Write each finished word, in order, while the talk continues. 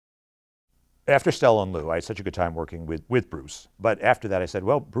After Stella and Lou, I had such a good time working with Bruce. But after that, I said,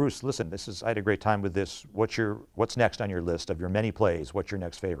 well, Bruce, listen, I had a great time with this. What's next on your list of your many plays? What's your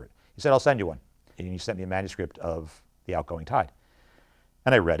next favorite? He said, I'll send you one. And he sent me a manuscript of The Outgoing Tide.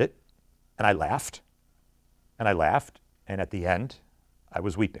 And I read it, and I laughed, and I laughed, and at the end, I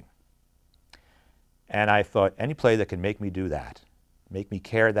was weeping. And I thought, any play that can make me do that, make me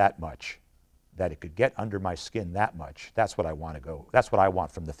care that much, that it could get under my skin that much, that's what I want to go. That's what I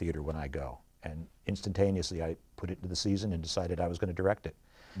want from the theater when I go. And instantaneously, I put it into the season and decided I was going to direct it.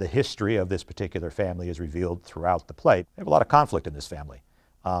 The history of this particular family is revealed throughout the play. They have a lot of conflict in this family.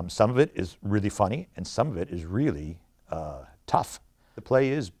 Some of it is really funny, and some of it is really tough. The play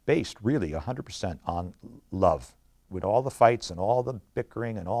is based really 100% on love, with all the fights and all the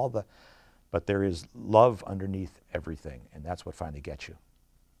bickering and but there is love underneath everything, and that's what finally gets you.